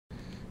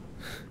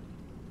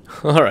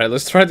Alright,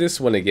 let's try this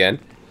one again.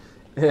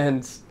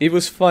 And it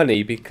was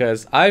funny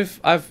because I've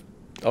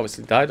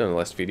obviously died on the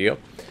last video.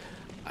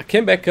 I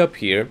came back up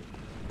here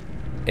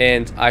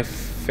and I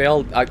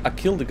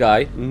killed the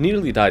guy,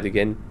 nearly died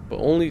again, but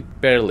only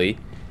barely.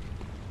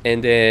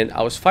 And then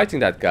I was fighting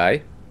that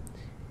guy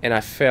and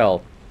I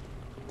fell.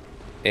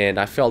 And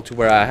I fell to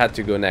where I had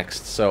to go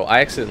next. So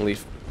I accidentally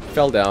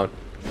fell down.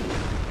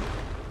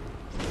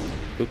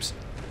 Oops.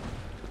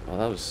 Oh,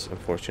 that was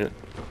unfortunate.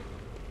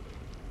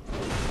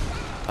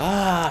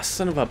 Ah,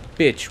 son of a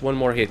bitch. One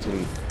more hit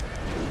and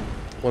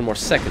one more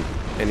second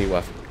and he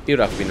would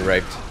have been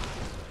raped.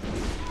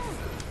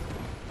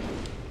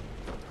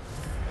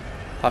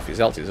 Half his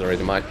health is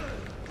already mine.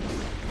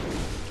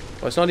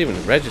 Oh, it's not even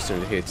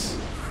registering the hits.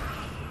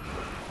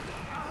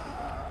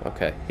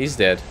 Okay, he's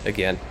dead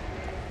again.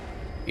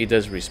 He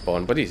does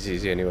respawn, but he's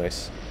easy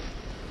anyways.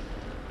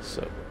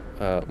 So,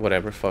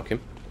 whatever, fuck him.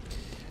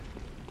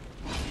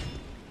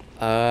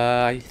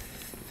 I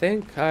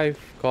think I've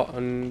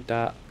gotten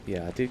that.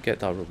 Yeah, I did get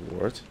that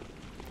reward.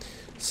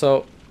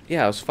 So,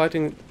 yeah, I was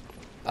fighting.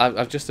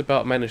 I've just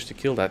about managed to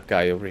kill that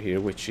guy over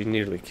here, which he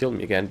nearly killed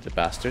me again, the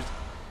bastard.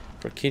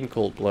 For Keen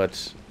Cold Blood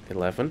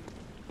 11.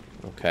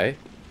 Okay,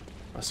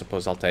 I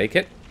suppose I'll take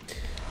it.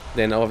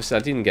 Then obviously I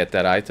didn't get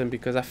that item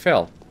because I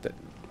fell.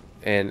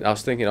 And I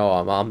was thinking, oh,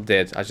 I'm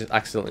dead. I just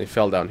accidentally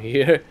fell down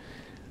here.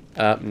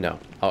 No,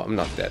 I'm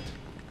not dead.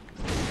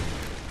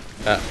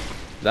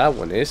 That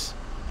one is.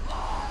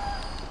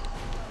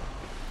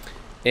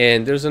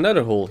 And there's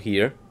another hole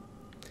here,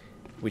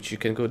 which you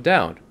can go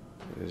down.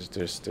 There's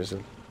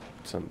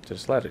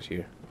ladders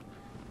here,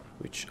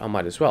 which I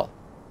might as well.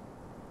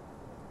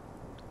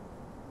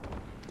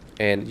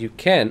 And you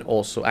can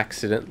also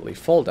accidentally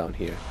fall down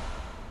here.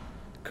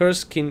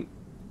 Curse Keen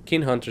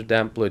Hunter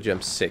Damp Blood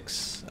Gem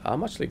 6.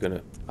 I'm actually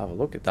gonna have a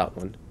look at that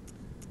one.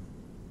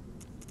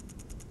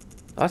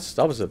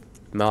 That was a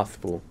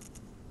mouthful.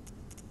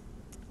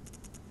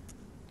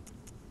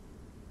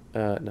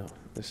 No,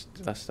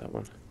 that's that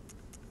one.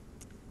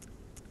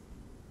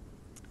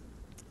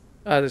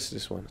 This is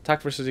this one.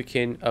 Attack versus the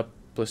kin up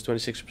plus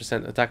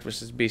 26%. Attack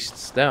versus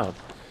beasts down.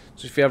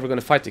 So if you're ever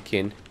gonna fight the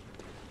kin,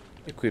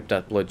 equip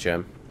that blood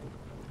gem.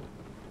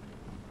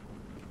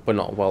 But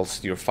not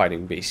whilst you're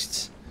fighting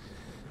beasts,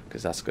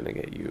 because that's gonna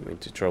get you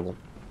into trouble.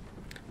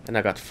 And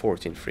I got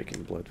 14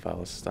 freaking blood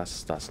vials.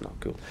 That's not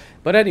cool.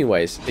 But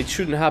anyways, it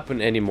shouldn't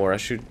happen anymore. I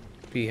should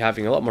be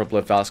having a lot more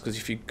blood vials, because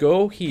if you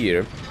go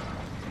here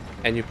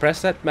and you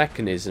press that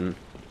mechanism,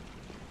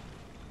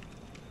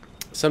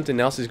 something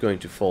else is going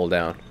to fall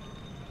down,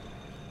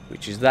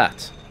 which is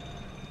that.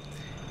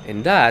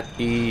 And that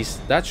is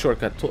that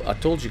shortcut I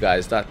told you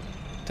guys that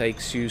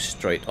takes you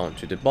straight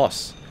onto the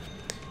boss.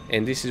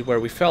 And this is where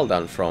we fell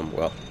down from.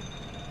 Well,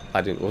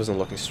 wasn't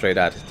looking straight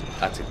at it,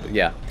 but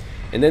yeah.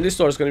 And then this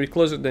door is going to be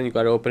closed, then you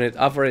got to open it.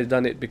 I've already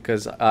done it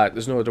because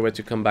there's no other way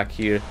to come back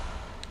here.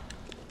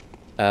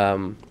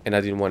 And I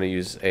didn't want to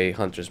use a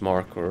hunter's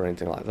mark or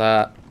anything like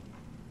that.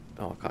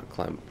 Oh, I can't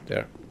climb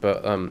there.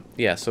 But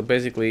yeah, so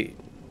basically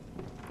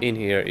in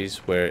here is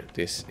where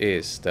this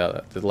is,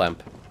 the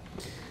lamp.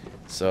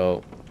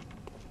 So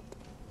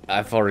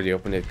I've already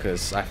opened it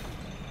because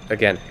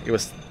again, it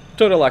was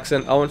total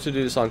accent. I wanted to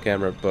do this on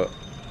camera, but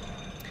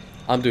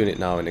I'm doing it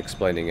now and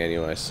explaining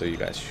anyway, so you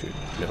guys should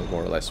know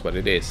more or less what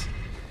it is.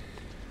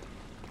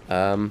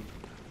 Yeah,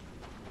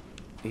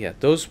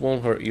 those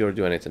won't hurt you or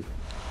do anything.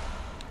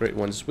 Great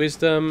One's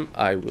Wisdom,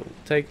 I will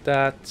take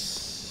that.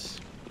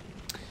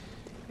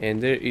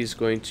 And there is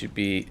going to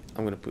be,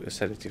 I'm going to put a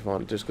sedative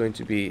on, there's going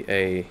to be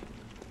a...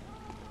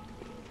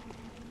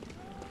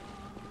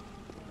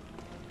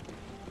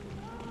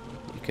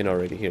 You can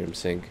already hear him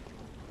sing.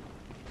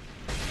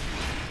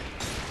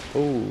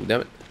 Oh,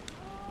 damn it.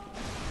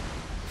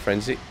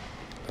 Frenzy.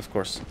 Of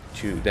course,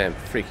 too damn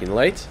freaking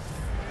late.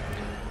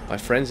 My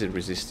frenzy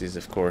resist is,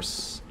 of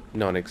course,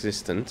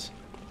 non-existent.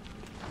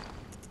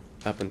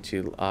 Up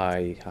until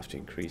I have to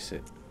increase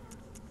it.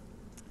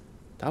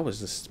 That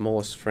was the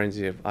smallest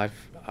frenzy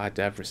I'd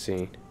ever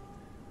seen.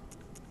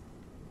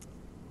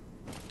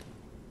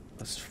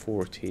 That's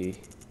 40.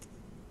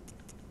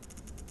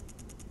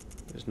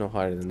 There's no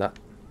higher than that.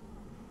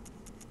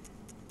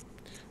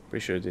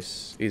 Pretty sure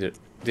either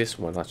this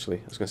one actually.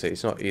 I was gonna say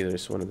it's not either.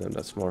 It's one of them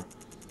that's more.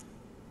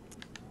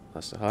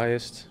 That's the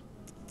highest.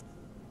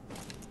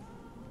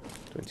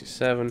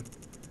 27.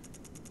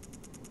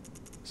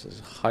 This is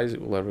as high as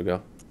it will ever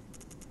go.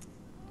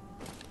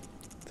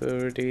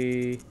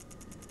 30. As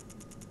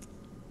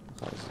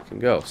high as it can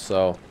go.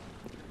 So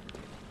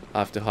I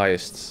have the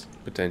highest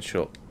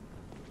potential.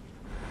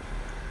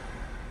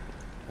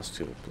 I'll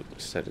still put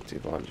the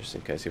sedative on just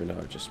in case, even though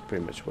I've just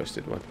pretty much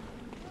wasted one.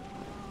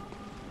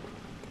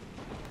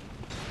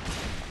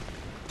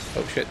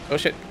 Oh shit, oh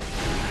shit.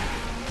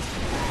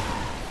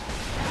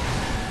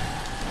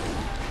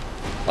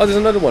 Oh, there's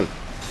another one.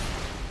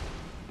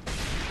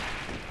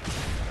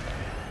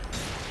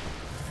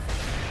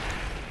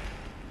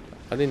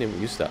 I didn't even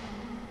use that.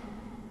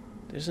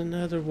 There's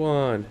another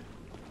one.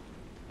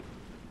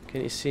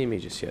 Can you see me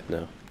just yet?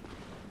 No.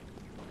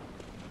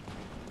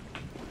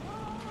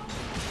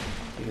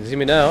 You can see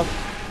me now.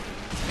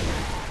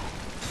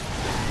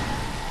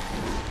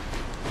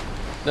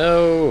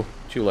 No!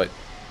 Too late.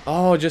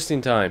 Oh, just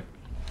in time.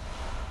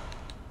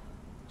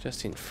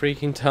 Just in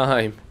freaking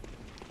time.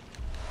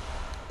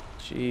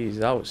 Jeez,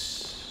 that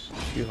was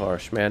too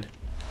harsh, man.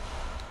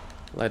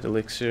 Light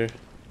elixir.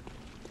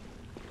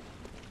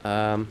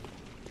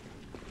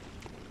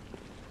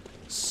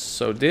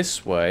 So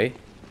this way,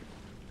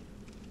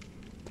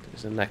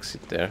 there's an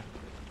exit there,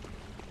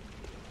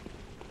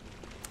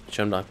 which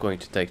I'm not going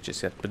to take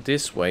just yet. But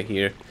this way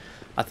here,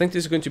 I think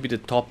this is going to be the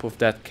top of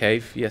that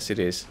cave. Yes, it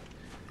is.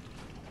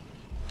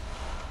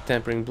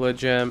 Tempering blood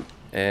gem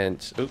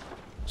and oh,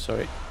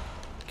 sorry,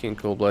 King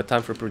Cold Blood.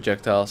 Time for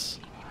projectiles.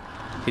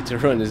 Hit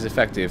and run is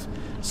effective.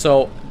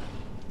 So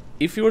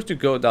if you were to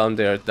go down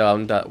there,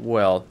 down that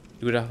well,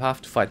 you would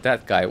have to fight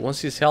that guy.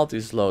 Once his health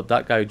is low,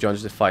 that guy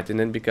joins the fight, and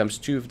then becomes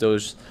two of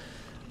those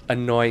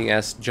annoying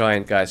ass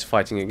giant guys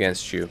fighting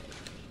against you.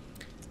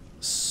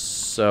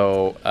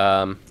 So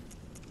I'm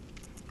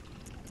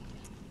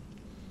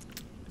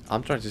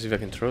trying to see if I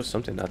can throw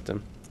something at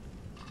them,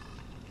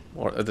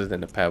 or other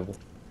than a pebble.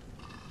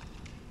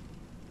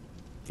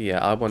 Yeah,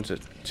 I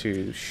wanted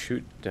to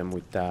shoot them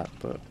with that,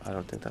 but I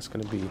don't think that's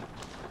going to be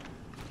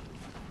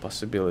a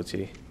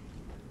possibility.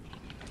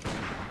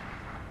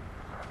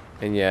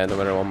 And yeah, no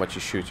matter how much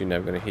you shoot, you're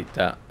never going to hit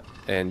that,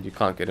 and you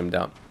can't get him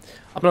down.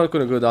 I'm not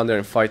going to go down there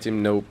and fight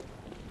him, no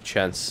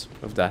chance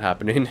of that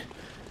happening.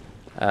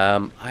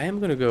 I am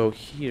going to go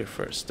here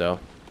first, though.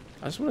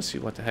 I just want to see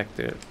what the heck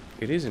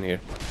it is in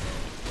here.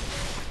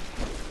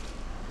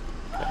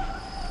 Okay.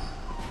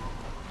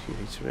 2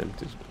 hits for him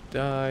to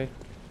die.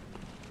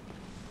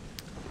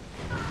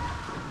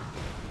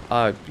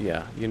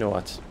 Yeah, you know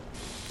what?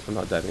 I'm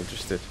not that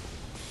interested.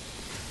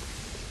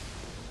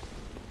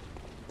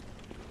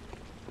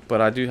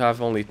 But I do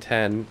have only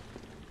 10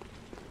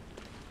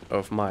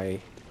 of my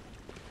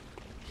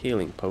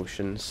healing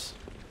potions.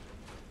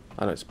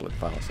 I know it's blood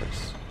vials.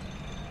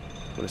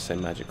 I'm gonna say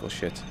magical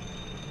shit.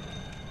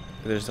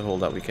 There's the hole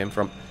that we came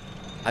from.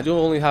 I do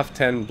only have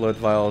 10 blood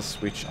vials,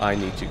 which I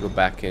need to go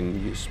back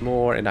and use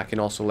more, and I can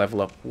also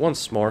level up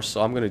once more,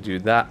 so I'm gonna do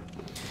that.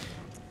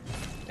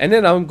 And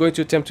then I'm going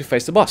to attempt to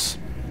face the boss.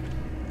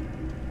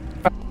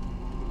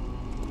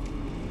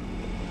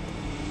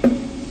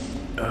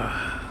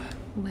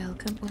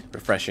 Welcome.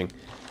 Refreshing.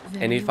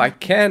 And if I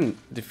can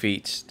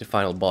defeat the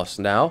final boss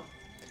now,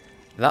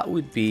 that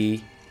would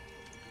be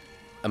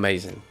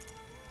amazing.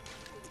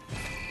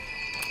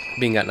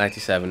 Being at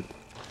 97.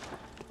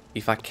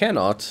 If I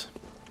cannot,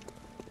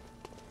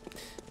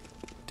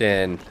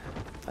 then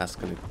that's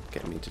gonna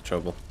get me into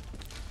trouble.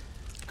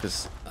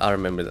 Because I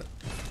remember that.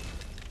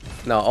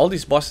 Now, all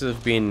these bosses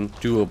have been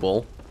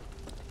doable.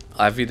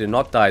 I've either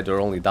not died or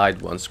only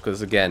died once,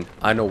 because again,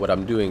 I know what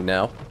I'm doing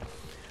now.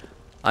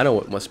 I know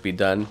what must be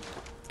done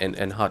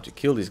and how to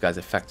kill these guys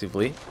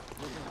effectively.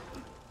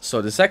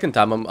 So the second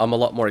time, I'm a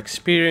lot more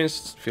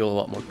experienced, feel a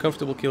lot more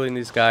comfortable killing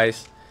these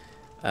guys.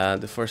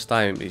 The first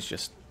time is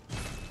just,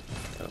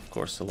 of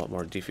course, a lot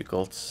more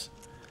difficult.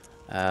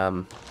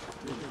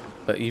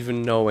 But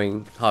even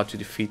knowing how to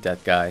defeat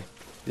that guy,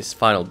 this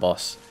final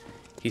boss,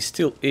 he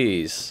still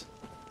is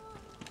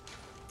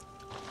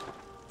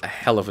a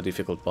hell of a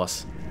difficult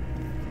boss.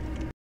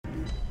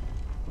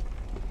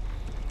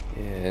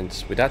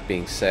 And with that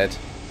being said,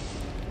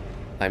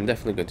 I'm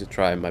definitely going to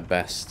try my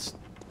best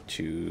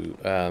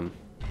to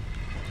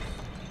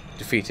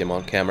defeat him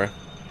on camera.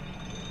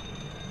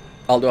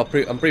 Although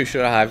I'm pretty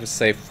sure I have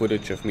saved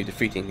footage of me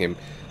defeating him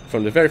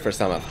from the very first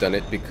time I've done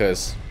it,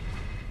 because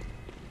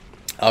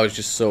I was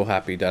just so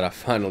happy that I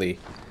finally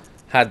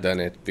had done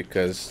it,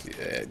 because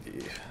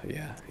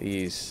yeah,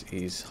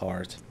 he's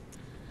hard.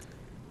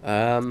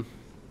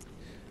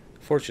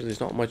 Fortunately, there's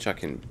not much I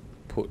can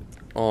put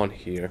on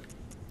here,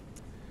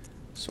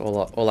 so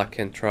all I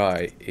can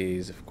try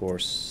is, of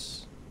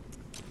course,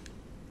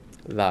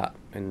 that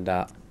and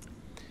that,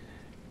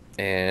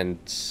 and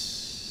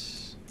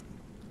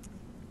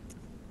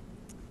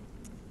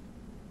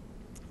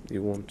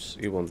you won't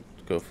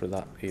go for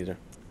that either.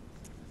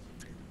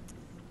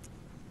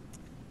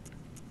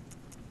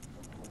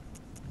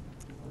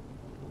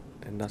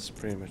 And that's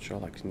pretty much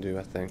all I can do,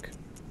 I think.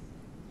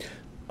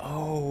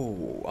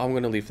 Oh, I'm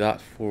gonna leave that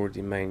for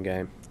the main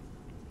game.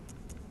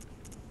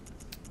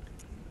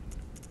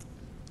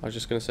 I was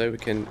just gonna say we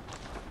can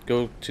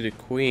go to the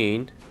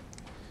Queen,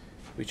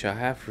 which I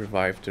have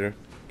revived her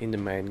in the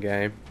main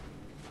game,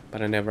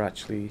 but I never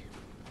actually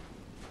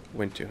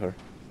went to her.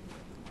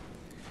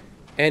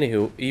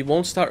 Anywho, he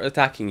won't start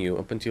attacking you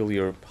up until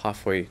you're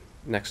halfway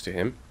next to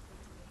him.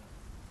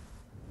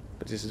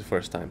 But this is the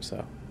first time,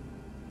 so...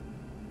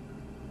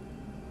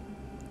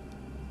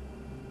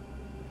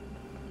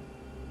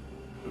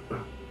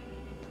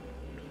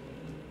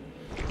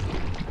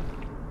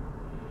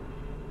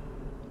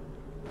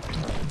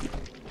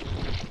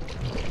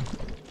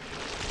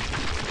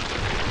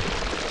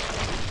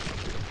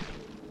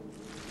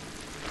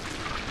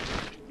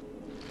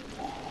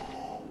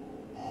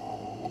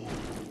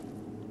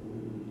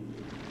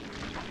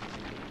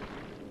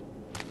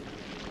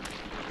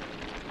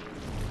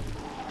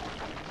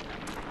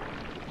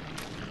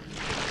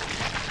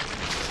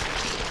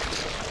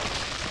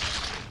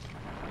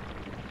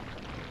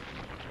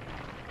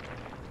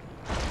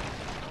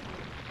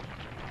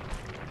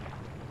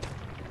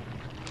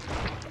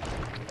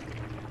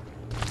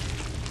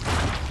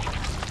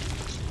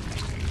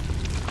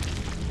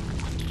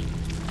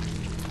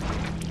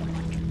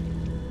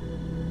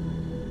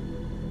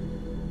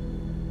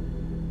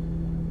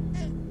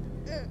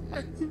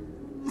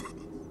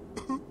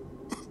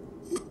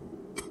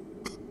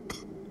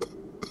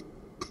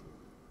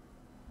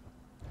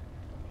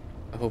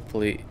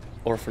 Hopefully,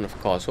 orphan of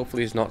cause.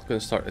 Hopefully he's not going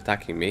to start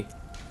attacking me,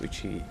 which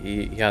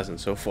he hasn't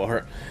so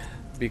far,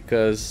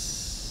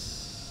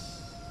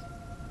 because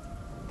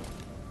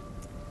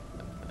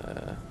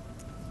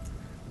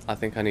I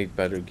think I need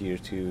better gear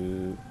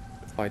to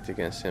fight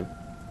against him.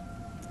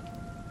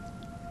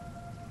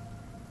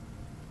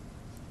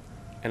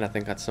 And I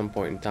think at some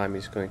point in time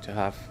he's going to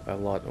have a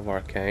lot of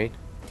arcane,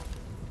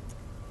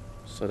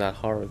 so that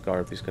horror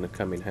garb is going to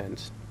come in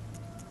hands.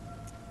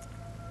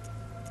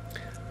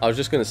 I was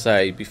just gonna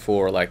say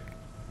before, like,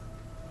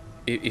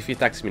 if he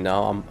attacks me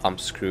now, I'm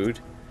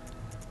screwed,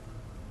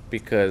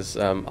 because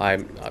I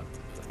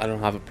don't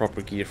have a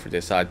proper gear for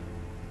this. I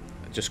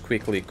just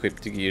quickly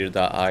equipped the gear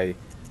that I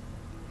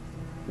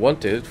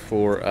wanted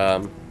for.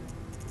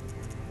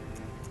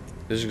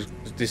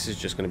 This is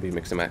just gonna be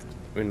mix and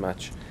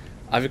match.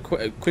 I've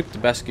equipped the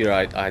best gear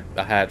I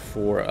had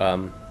for.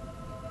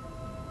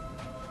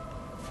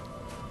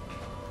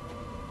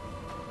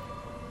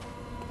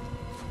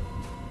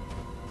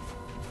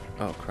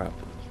 Oh crap.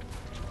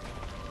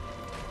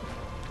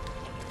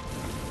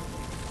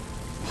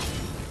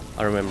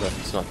 I remember,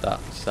 it's not that,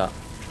 it's that.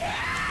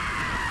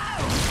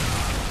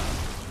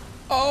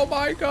 Oh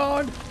my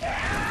god!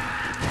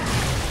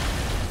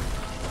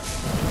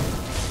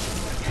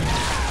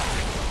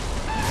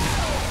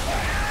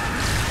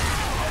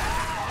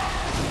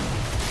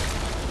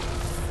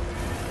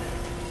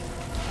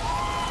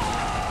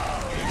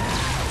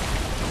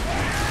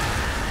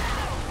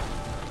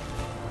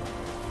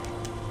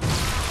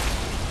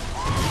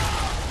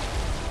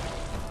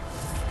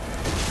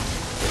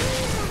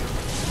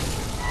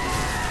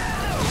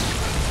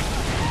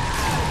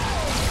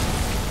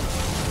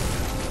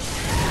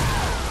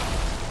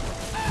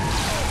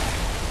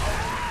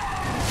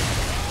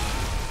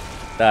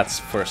 That's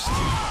first.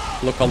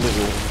 Look how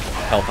little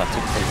health I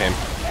took from him.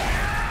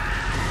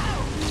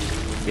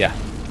 Yeah,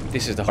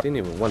 this is the hard. I didn't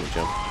even want to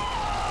jump.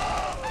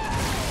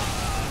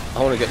 I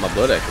want to get my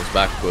blood echoes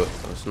back, but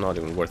it's not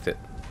even worth it.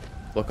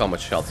 Look how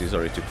much health he's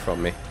already took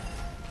from me.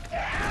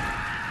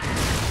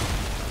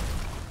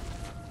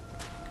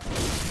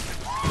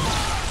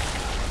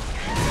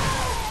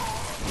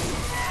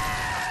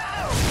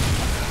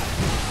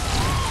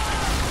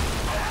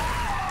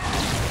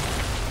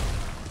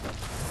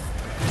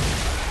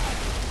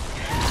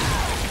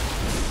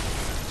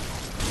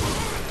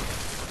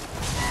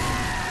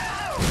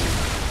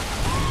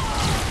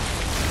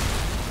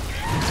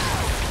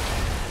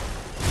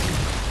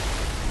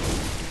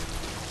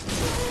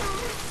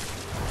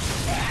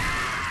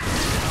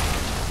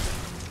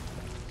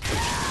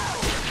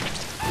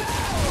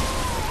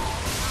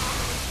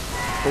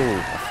 Oh,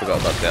 I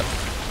forgot about that.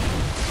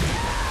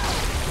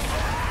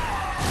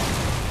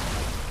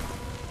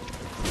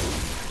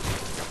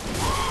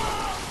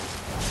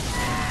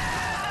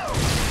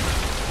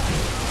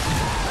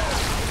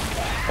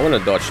 I want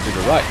to dodge to the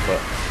right, but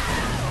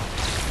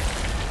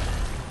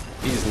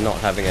he's not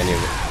having any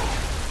of it.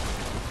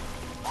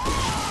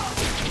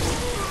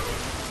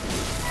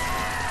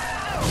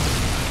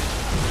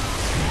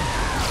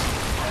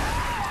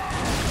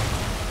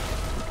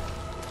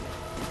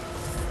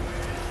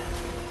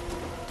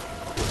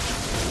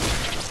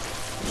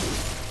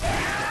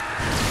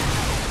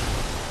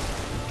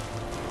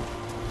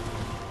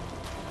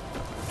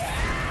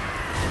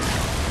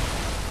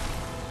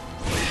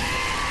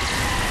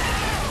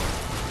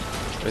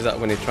 Is that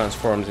when it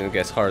transforms and it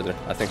gets harder?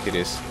 I think it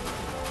is.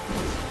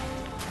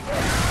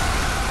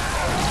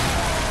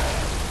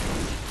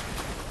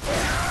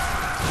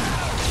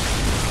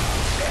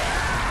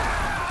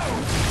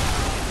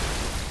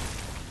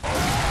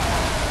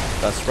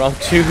 That's round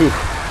 2.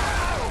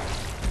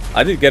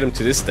 I did get him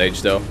to this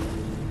stage though.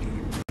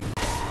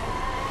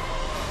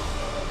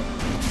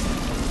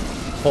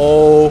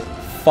 Oh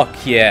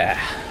fuck yeah.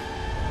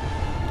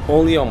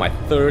 Only on my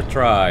 3rd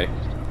try.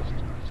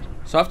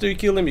 So after you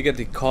kill him, you get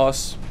the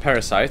cause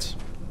parasite,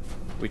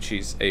 which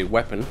is a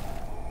weapon,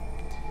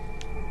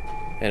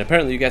 and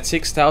apparently you get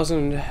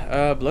 6,000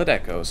 blood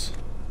echoes,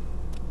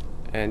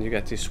 and you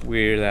get this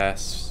weird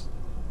ass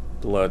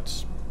blood,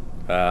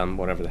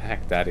 whatever the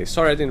heck that is.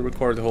 Sorry I didn't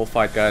record the whole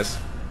fight, guys.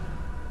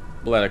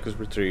 Blood echoes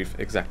retrieve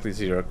exactly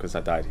 0 because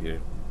I died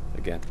here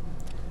again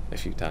a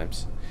few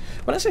times.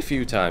 When I say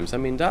few times, I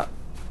mean that.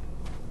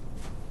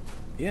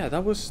 Yeah,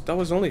 that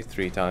was only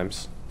 3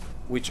 times,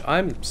 which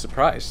I'm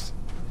surprised.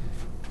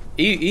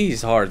 E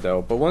is hard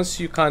though, but once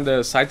you kind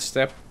of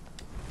sidestep,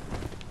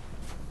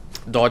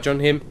 dodge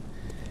on him,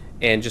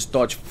 and just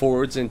dodge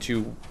forwards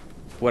into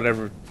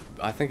whatever,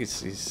 I think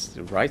it's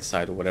the right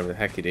side or whatever the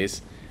heck it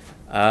is.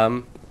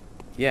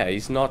 Yeah,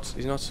 he's not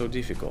so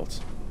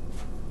difficult.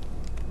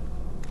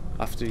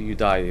 After you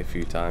die a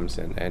few times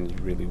and you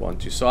really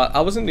want to. So I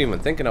wasn't even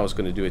thinking I was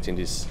going to do it in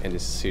this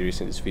series,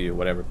 in this video,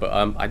 whatever. But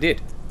I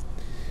did,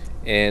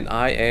 and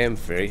I am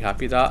very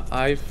happy that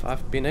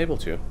I've been able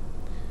to.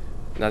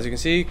 And as you can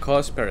see,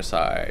 cause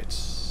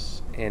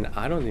parasites, and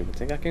I don't even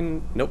think I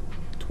can. Nope,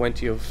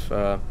 20 of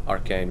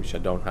arcane, which I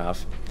don't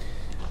have.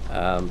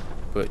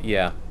 But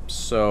yeah,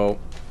 so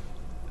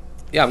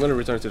yeah, I'm gonna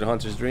return to the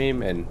Hunter's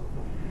Dream and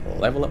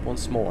level up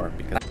once more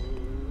because.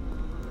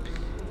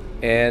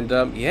 And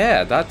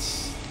yeah,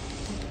 that's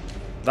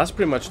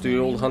pretty much the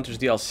old Hunter's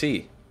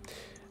DLC.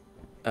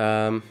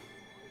 I'm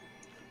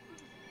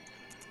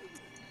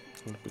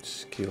gonna put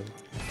skill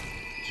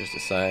just the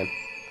same.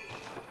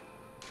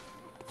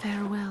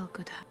 Farewell,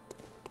 good.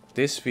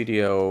 This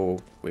video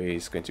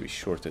is going to be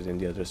shorter than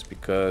the others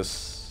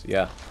because,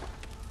 yeah,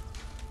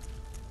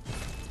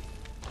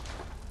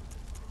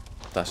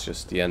 that's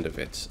just the end of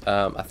it.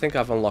 I think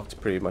I've unlocked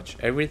pretty much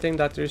everything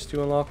that there is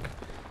to unlock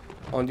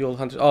on the old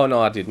Hunter. Oh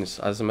no, I didn't.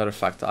 As a matter of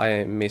fact, I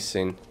am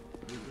missing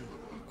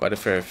quite a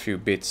fair few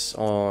bits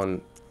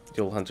on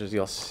the old Hunter's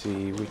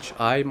DLC, which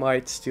I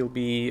might still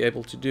be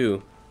able to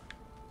do.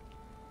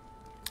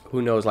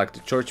 Who knows, like the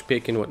church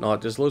pick and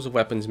whatnot. There's loads of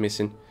weapons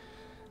missing.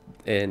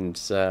 And,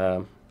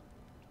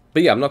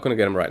 but yeah, I'm not going to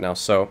get them right now.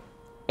 So,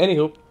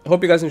 anywho, I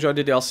hope you guys enjoyed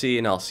the DLC,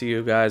 and I'll see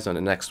you guys on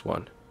the next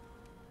one.